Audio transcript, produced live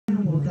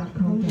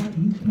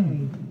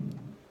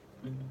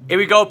Here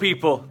we go,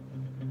 people.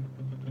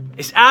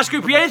 It's Ask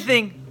Rupi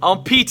Anything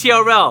on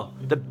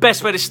PTRL. The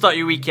best way to start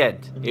your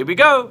weekend. Here we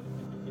go.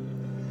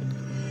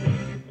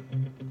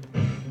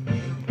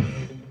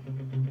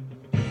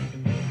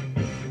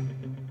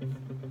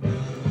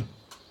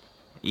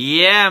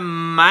 Yeah,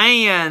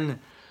 man.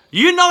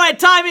 You know what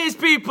time it is,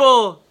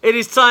 people. It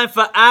is time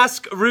for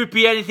Ask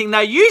Rupi Anything. Now,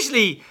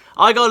 usually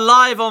I go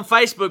live on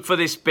Facebook for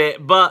this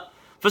bit, but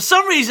for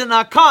some reason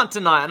I can't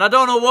tonight, and I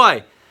don't know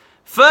why.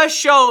 First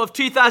show of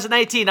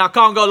 2018, I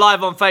can't go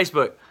live on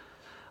Facebook.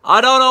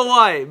 I don't know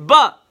why,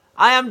 but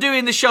I am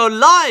doing the show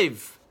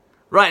live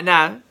right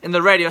now in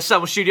the Radio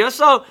Sandwell studio,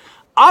 so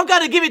I've got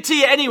to give it to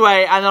you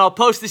anyway, and I'll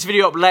post this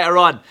video up later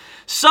on.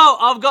 So,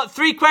 I've got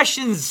 3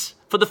 questions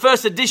for the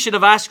first edition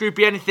of Ask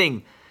Rupi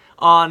Anything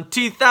on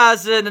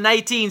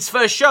 2018's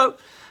first show.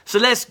 So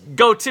let's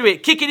go to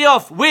it. Kicking it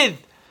off with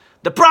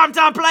the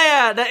primetime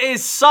player, that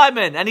is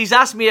Simon. And he's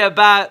asked me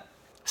about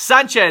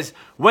Sanchez.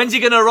 When's he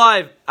going to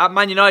arrive at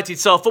Man United?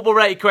 So, football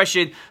related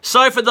question.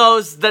 Sorry for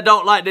those that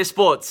don't like their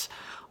sports.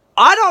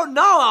 I don't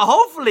know.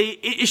 Hopefully,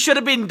 it should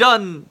have been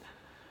done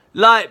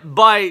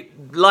by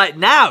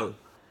now,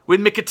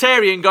 with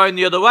Mkhitaryan going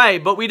the other way.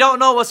 But we don't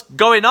know what's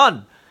going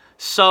on.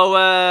 So,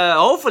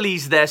 hopefully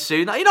he's there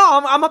soon. You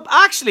know, I'm a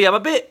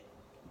bit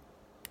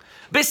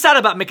sad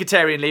about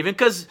Mkhitaryan leaving,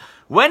 because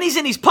when he's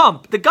in his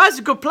pump, the guy's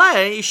a good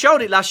player. He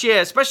showed it last year,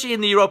 especially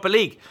in the Europa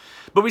League.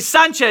 But with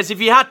Sanchez, if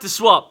you had to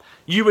swap,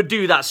 you would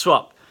do that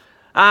swap.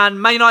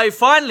 And Man United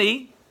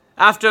finally,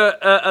 after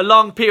a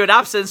long period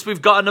absence,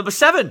 we've got a number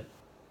 7.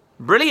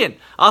 Brilliant.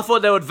 I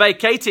thought they would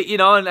vacate it, you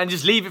know, and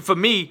just leave it for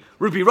me,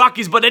 Rupi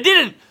Rockies, but they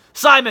didn't.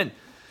 Simon,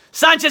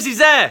 Sanchez is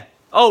there.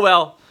 Oh,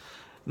 well.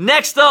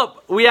 Next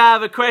up, we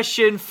have a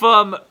question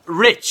from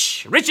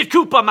Richard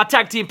Cooper, my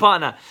tag team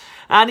partner.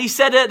 And he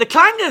said, the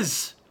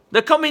Clangers,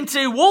 they're coming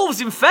to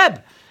Wolves in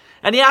Feb.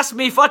 And he asked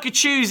me if I could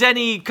choose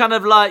any kind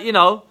of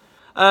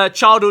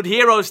childhood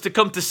heroes to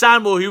come to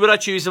Sandwell, who would I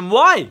choose and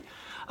why?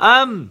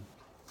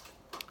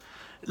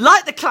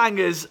 Like the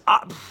Clangers,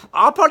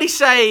 I'll probably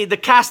say the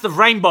cast of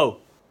Rainbow.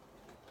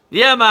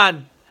 Yeah,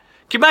 man.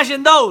 Can you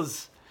imagine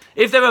those?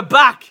 If they were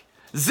back,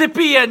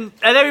 Zippy and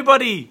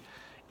everybody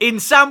in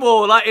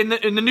Sandwell, like in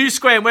the New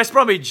Square in West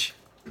Bromwich.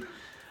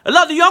 A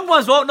lot of the young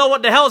ones won't know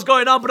what the hell's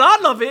going on, but I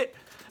love it.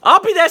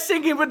 I'll be there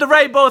singing with the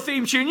Rainbow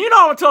theme tune. You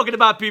know what I'm talking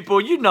about,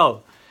 people. You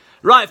know.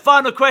 Right,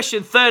 final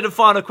question, third and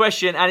final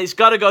question, and it's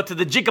got to go to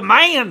the Jigger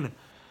Man,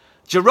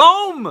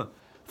 Jerome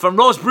from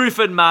Rose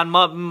Bruford, man.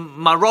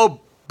 My Rose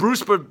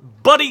Bruford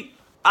buddy.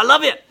 I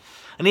love it.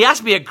 And he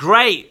asked me a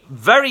great,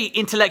 very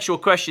intellectual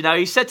question. Now,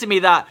 he said to me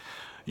that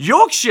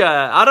Yorkshire,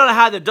 I don't know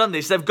how they've done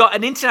this, they've got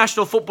an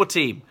international football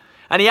team.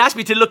 And he asked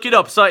me to look it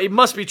up, so it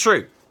must be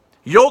true.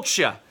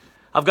 Yorkshire,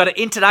 I've got an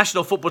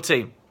international football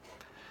team.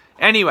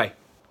 Anyway,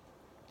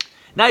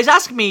 now he's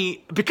asking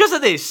me, because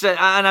of this,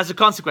 and as a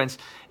consequence,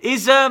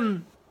 is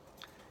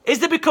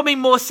there becoming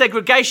more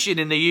segregation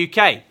in the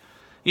UK?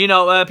 You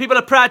know, people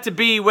are proud to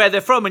be where they're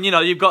from, and, you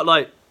know, you've got,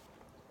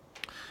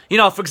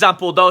 for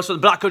example, those from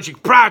the black country,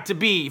 proud to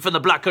be from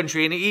the black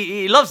country, and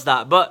he loves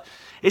that. But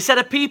he said,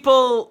 are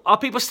people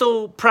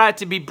still proud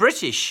to be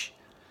British?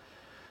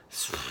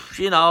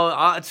 You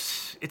know,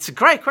 it's a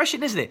great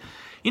question, isn't it?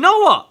 You know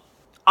what?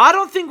 I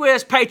don't think we're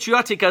as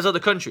patriotic as other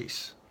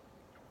countries.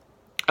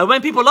 And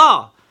when people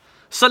are,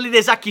 suddenly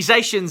there's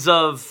accusations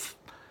of,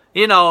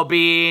 you know,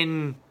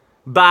 being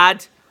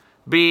bad,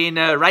 being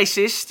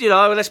racist, you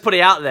know, let's put it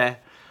out there.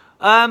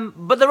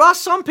 But there are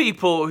some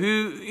people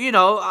who, you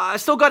know,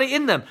 still got it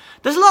in them.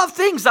 There's a lot of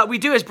things that we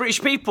do as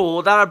British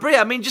people that are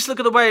brilliant. I mean, just look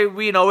at the way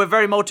we're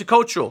very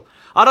multicultural.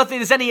 I don't think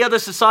there's any other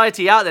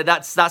society out there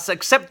that's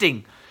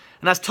accepting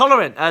and as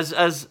tolerant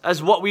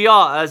as what we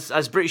are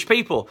as British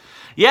people.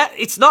 Yeah,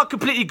 it's not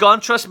completely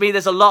gone. Trust me,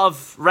 there's a lot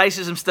of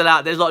racism still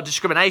out there. There's a lot of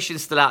discrimination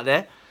still out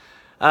there.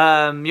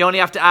 You only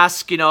have to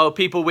ask, you know,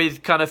 people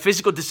with kind of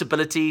physical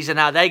disabilities and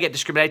how they get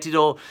discriminated,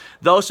 or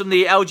those from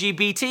the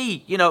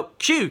LGBT, you know,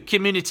 Q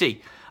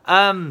community.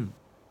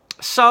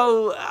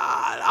 So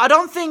I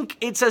don't think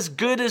it's as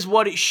good as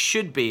what it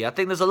should be. I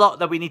think there's a lot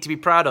that we need to be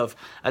proud of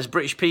as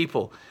British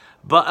people.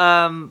 But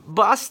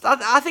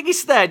I think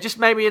it's there, just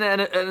maybe in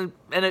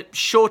a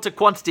shorter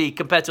quantity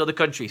compared to other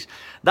countries.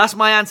 That's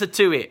my answer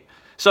to it.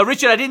 So,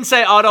 Richard, I didn't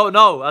say I don't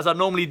know, as I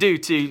normally do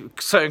to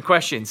certain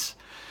questions.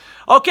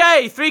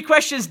 Okay, 3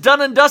 questions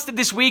done and dusted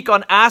this week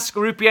on Ask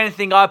Rupi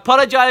Anything. I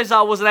apologize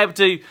I wasn't able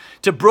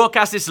to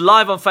broadcast this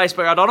live on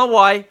Facebook. I don't know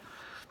why.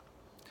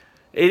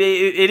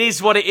 It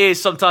is what it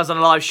is sometimes on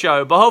a live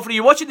show. But hopefully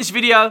you're watching this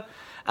video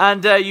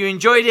and you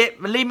enjoyed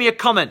it. Leave me a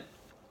comment.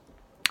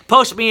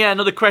 Post me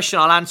another question.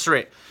 I'll answer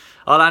it.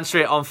 I'll answer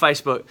it on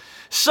Facebook.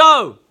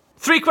 So,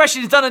 3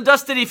 questions done and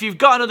dusted. If you've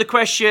got another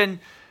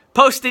question,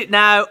 post it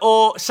now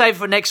or save it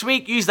for next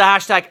week. Use the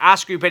hashtag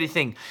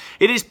AskRupiAnything.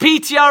 It is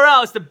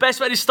PTRL. It's the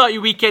best way to start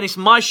your weekend. It's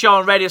my show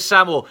on Radio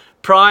Sandwell.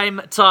 Prime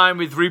Time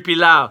with Rupi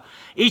Lau.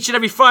 Each and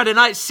every Friday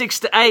night, 6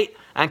 to 8.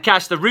 And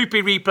catch the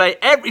Rupi replay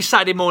every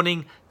Saturday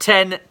morning,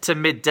 10 to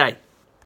midday.